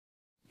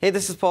Hey,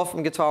 this is Paul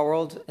from Guitar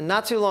World, and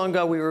not too long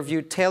ago we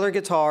reviewed Taylor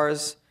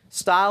Guitars'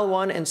 Style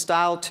 1 and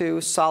Style 2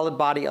 Solid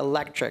Body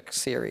Electric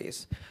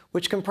series,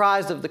 which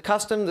comprised of the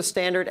Custom, the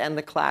Standard, and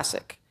the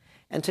Classic.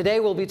 And today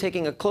we'll be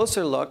taking a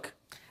closer look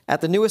at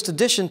the newest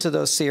addition to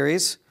those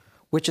series,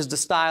 which is the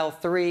Style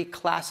 3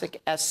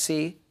 Classic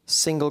SC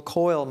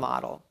Single-Coil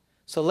model.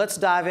 So let's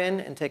dive in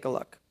and take a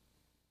look.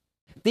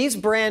 These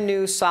brand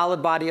new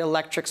solid body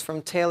electrics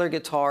from Taylor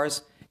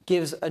Guitars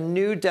gives a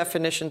new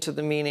definition to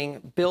the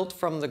meaning built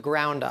from the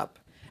ground up.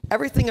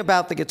 Everything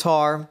about the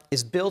guitar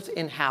is built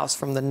in-house,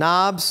 from the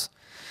knobs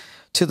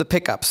to the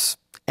pickups.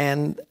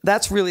 And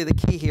that's really the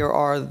key here,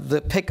 are the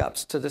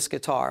pickups to this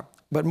guitar.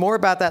 But more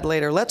about that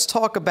later. Let's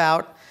talk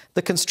about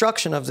the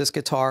construction of this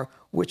guitar,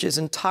 which is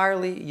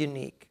entirely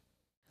unique.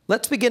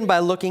 Let's begin by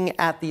looking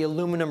at the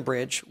aluminum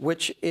bridge,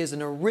 which is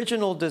an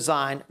original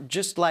design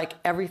just like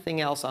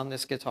everything else on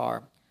this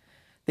guitar.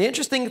 The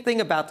interesting thing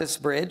about this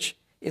bridge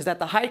is that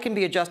the height can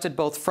be adjusted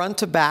both front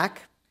to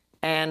back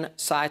and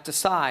side to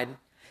side.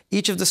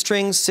 Each of the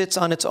strings sits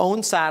on its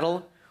own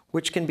saddle,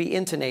 which can be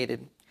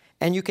intonated.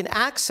 And you can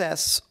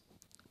access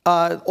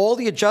all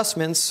the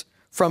adjustments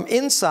from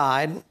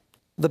inside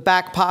the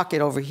back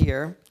pocket over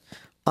here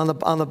on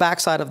the back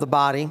side of the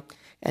body.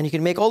 And you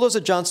can make all those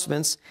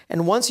adjustments.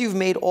 And once you've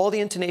made all the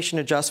intonation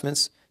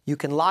adjustments, you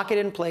can lock it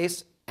in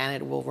place, and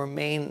it will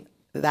remain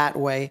that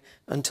way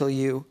until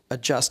you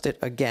adjust it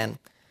again.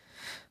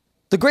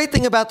 The great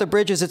thing about the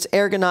bridge is its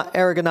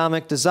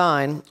ergonomic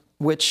design,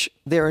 which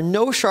there are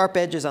no sharp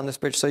edges on this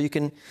bridge, so you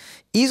can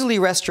easily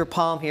rest your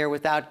palm here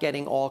without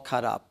getting all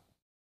cut up.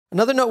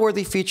 Another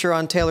noteworthy feature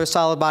on Taylor's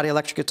solid body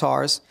electric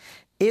guitars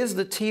is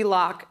the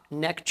T-lock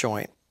neck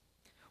joint.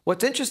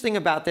 What's interesting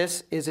about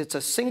this is it's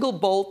a single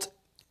bolt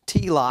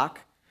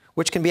T-lock,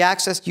 which can be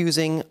accessed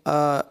using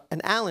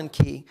an Allen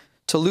key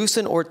to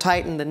loosen or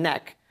tighten the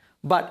neck.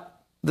 But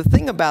the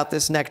thing about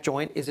this neck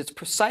joint is it's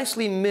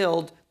precisely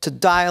milled to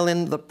dial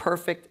in the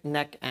perfect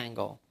neck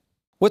angle.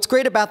 What's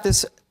great about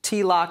this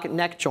T-lock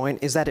neck joint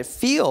is that it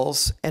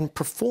feels and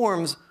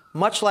performs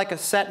much like a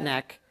set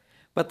neck,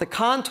 but the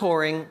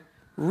contouring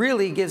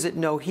really gives it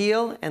no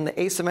heel, and the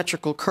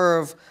asymmetrical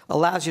curve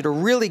allows you to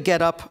really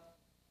get up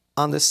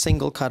on this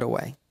single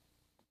cutaway.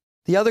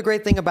 The other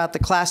great thing about the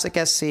Classic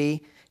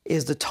SC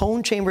is the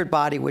tone-chambered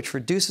body, which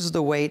reduces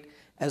the weight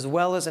as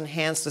well as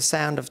enhance the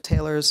sound of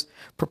Taylor's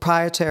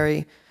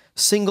proprietary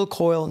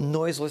single-coil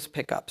noiseless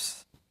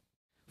pickups.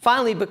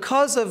 Finally,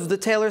 because of the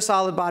Taylor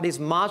Solid Body's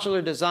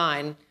modular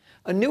design,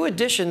 a new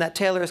addition that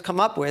Taylor has come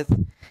up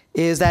with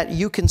is that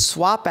you can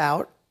swap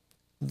out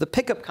the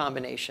pickup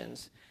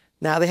combinations.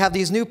 Now, they have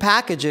these new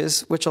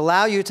packages which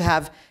allow you to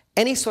have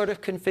any sort of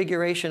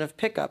configuration of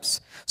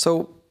pickups.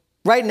 So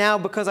right now,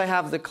 because I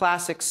have the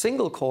Classic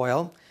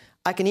Single-Coil,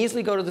 I can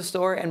easily go to the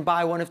store and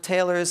buy one of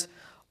Taylor's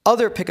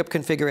other pickup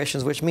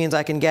configurations, which means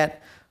I can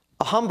get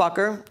a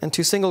humbucker and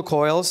two single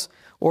coils,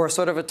 or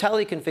sort of a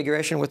telly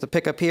configuration with a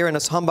pickup here and a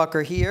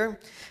humbucker here.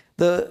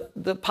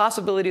 The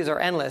possibilities are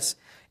endless.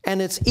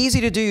 And it's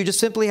easy to do. You just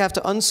simply have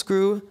to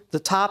unscrew the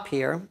top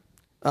here,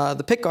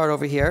 the pick guard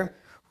over here,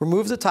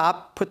 remove the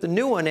top, put the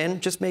new one in,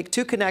 just make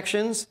two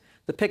connections,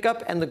 the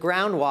pickup and the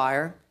ground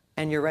wire,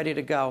 and you're ready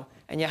to go.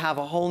 And you have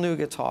a whole new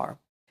guitar.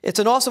 It's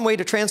an awesome way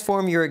to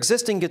transform your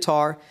existing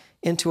guitar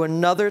into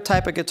another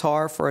type of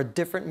guitar for a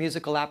different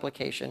musical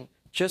application,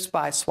 just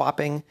by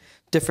swapping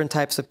different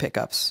types of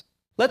pickups.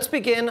 Let's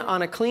begin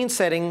on a clean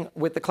setting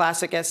with the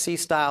Classic SC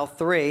Style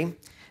 3.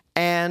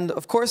 And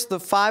of course, the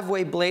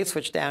 5-way blade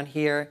switch down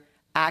here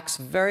acts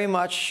very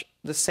much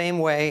the same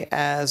way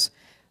as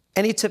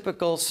any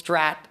typical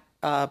Strat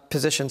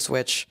position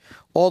switch.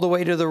 All the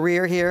way to the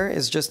rear here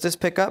is just this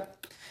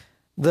pickup.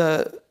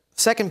 The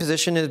second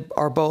position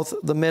are both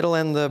the middle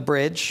and the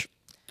bridge.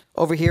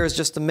 Over here is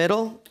just the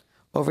middle.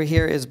 Over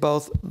here is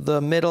both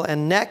the middle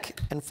and neck.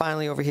 And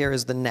finally, over here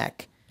is the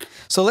neck.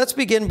 So let's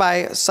begin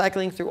by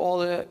cycling through all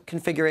the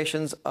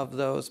configurations of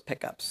those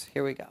pickups.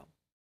 Here we go.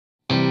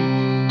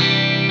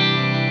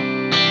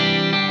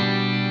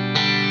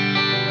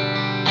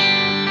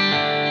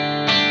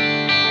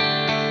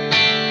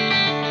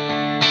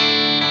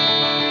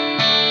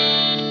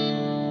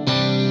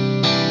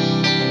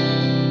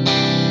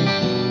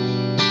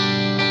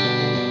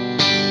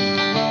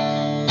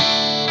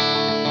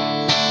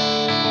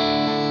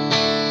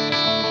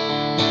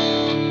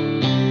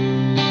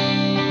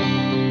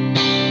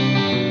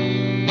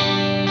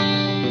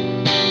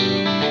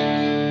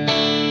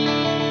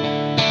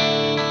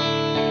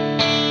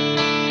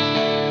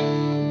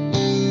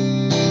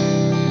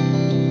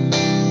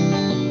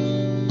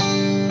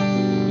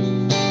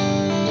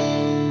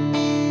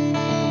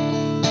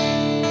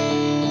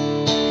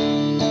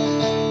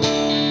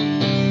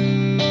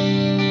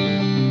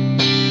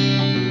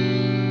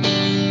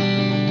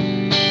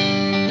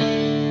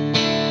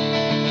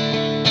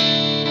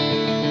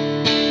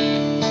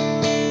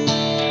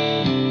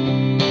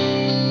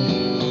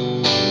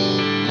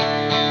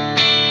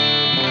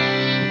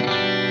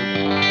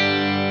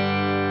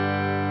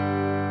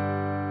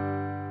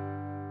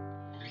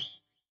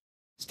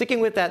 Sticking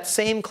with that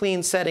same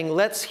clean setting,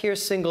 let's hear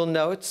single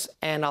notes,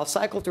 and I'll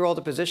cycle through all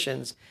the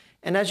positions.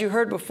 And as you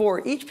heard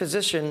before, each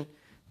position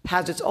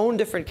has its own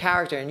different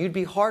character, and you'd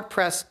be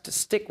hard-pressed to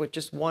stick with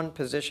just one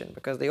position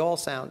because they all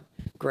sound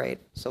great.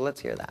 So let's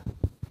hear that.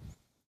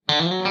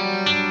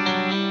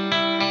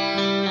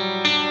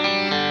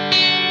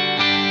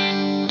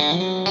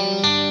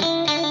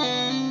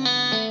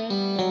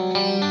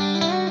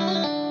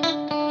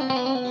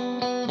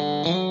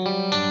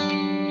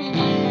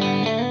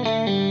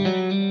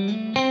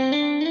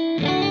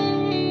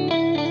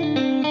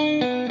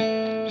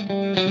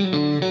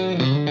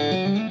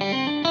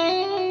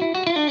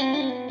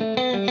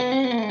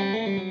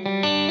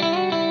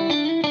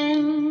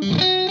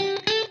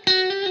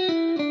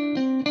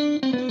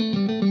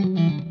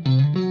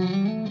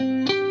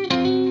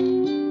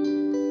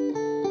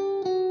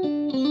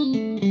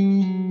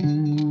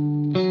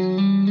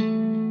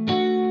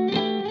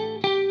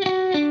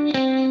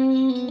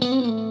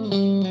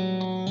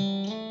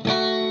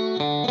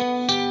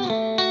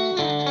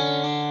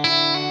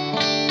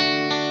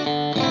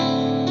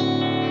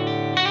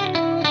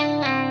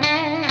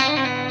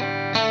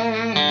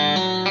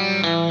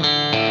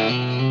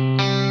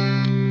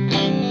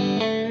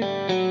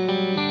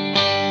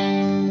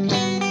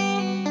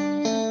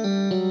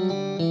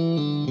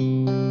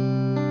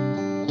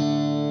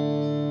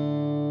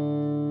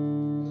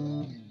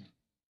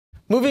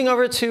 Moving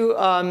over to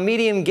a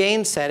medium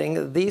gain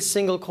setting, these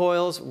single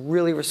coils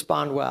really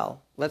respond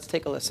well. Let's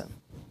take a listen.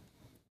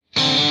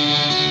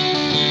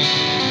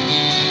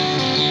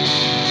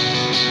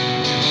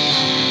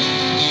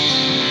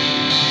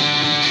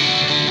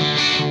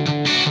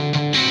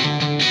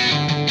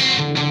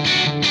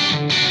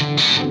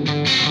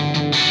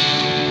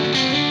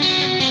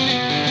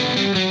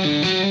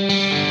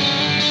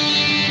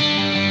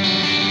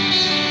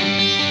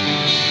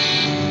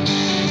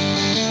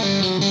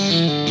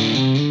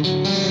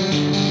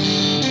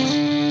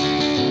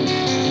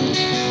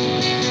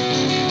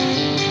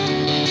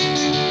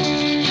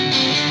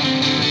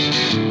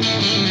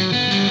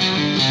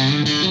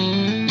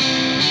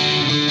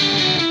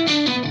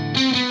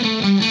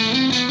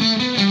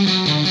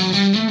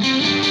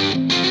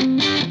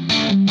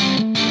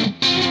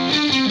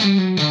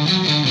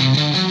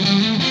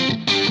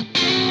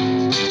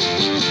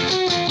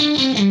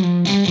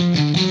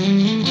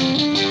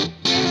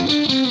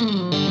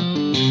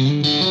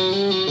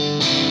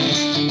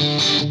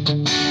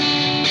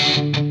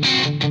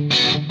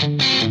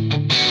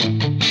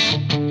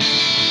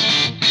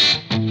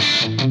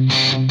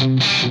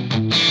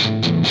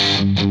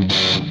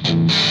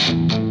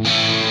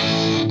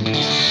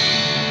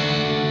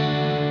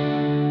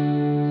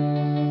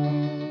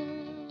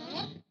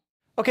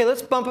 Okay,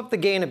 let's bump up the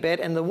gain a bit.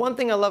 And the one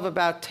thing I love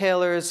about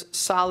Taylor's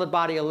solid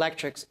body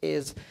electrics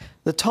is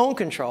the tone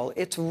control.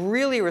 It's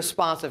really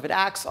responsive. It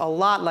acts a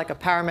lot like a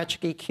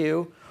parametric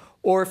EQ,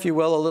 or if you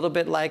will, a little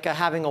bit like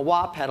having a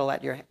wah pedal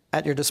at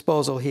your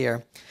disposal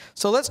here.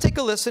 So let's take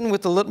a listen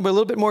with a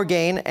little bit more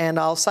gain, and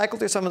I'll cycle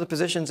through some of the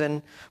positions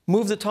and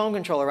move the tone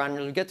control around,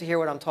 and you'll get to hear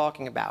what I'm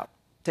talking about.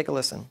 Take a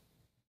listen.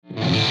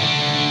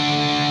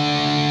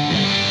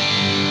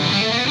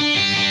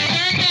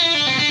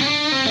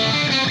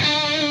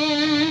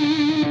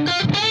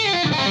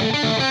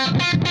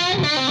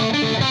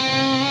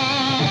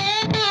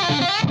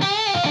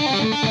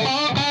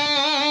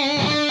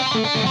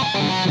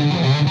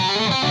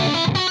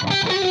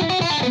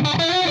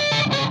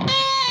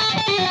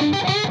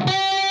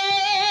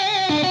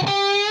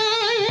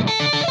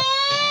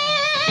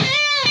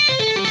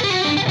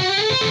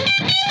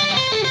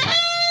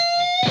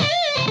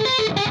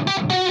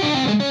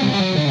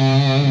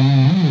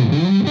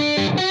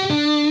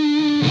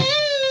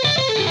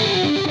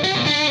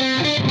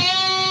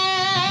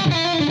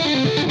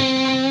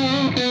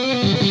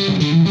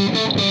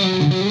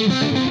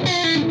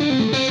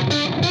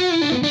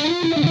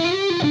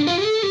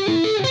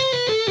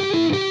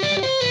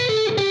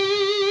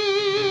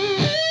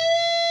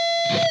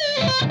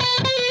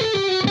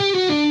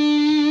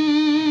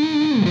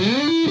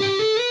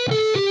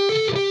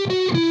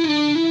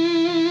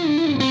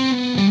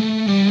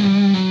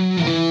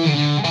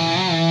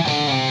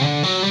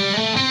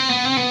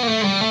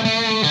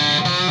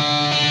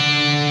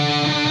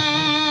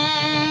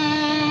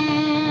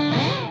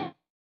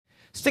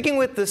 Sticking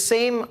with the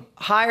same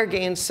higher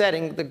gain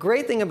setting, the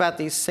great thing about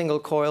these single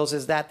coils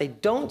is that they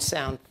don't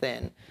sound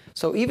thin.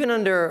 So even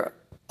under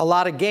a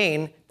lot of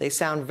gain, they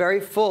sound very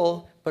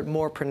full, but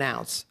more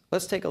pronounced.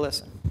 Let's take a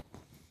listen.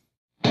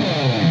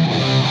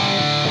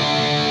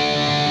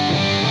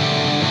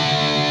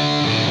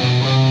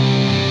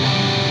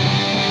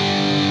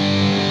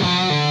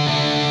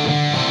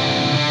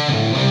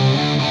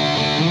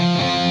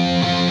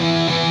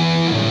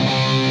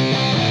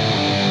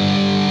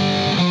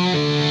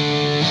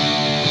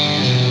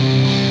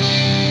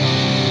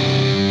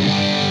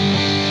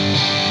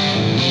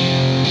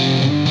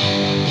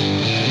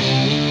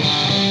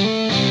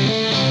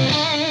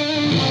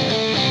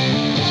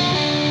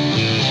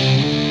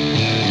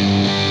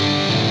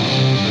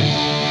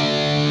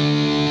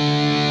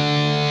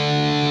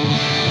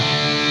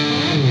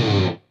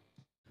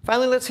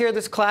 Finally, let's hear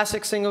this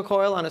classic single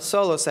coil on a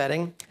solo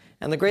setting.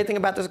 And the great thing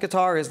about this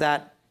guitar is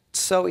that it's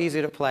so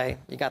easy to play.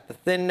 You got the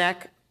thin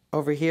neck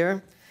over here,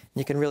 and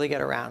you can really get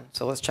around.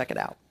 So let's check it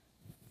out.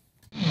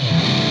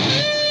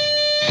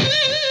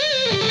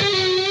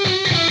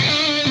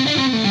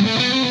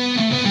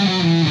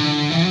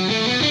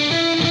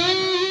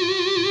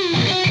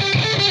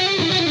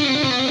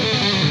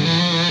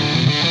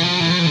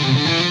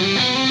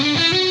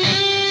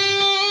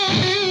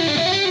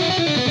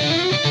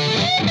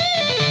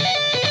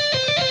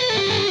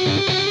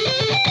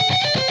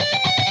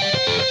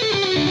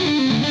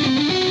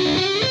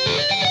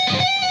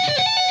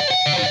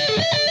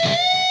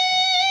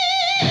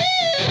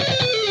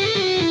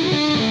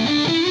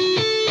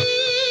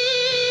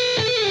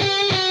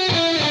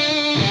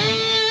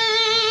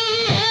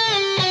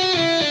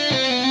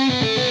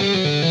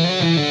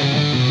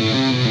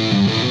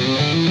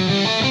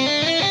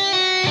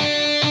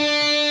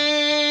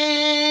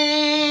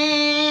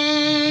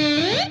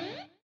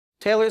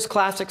 Taylor's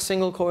classic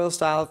single coil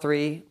style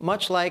 3,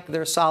 much like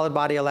their solid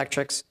body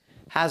electrics,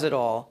 has it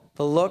all: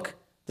 the look,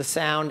 the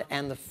sound,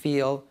 and the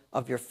feel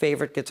of your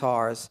favorite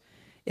guitars.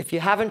 If you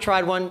haven't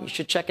tried one, you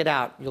should check it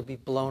out. You'll be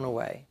blown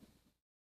away.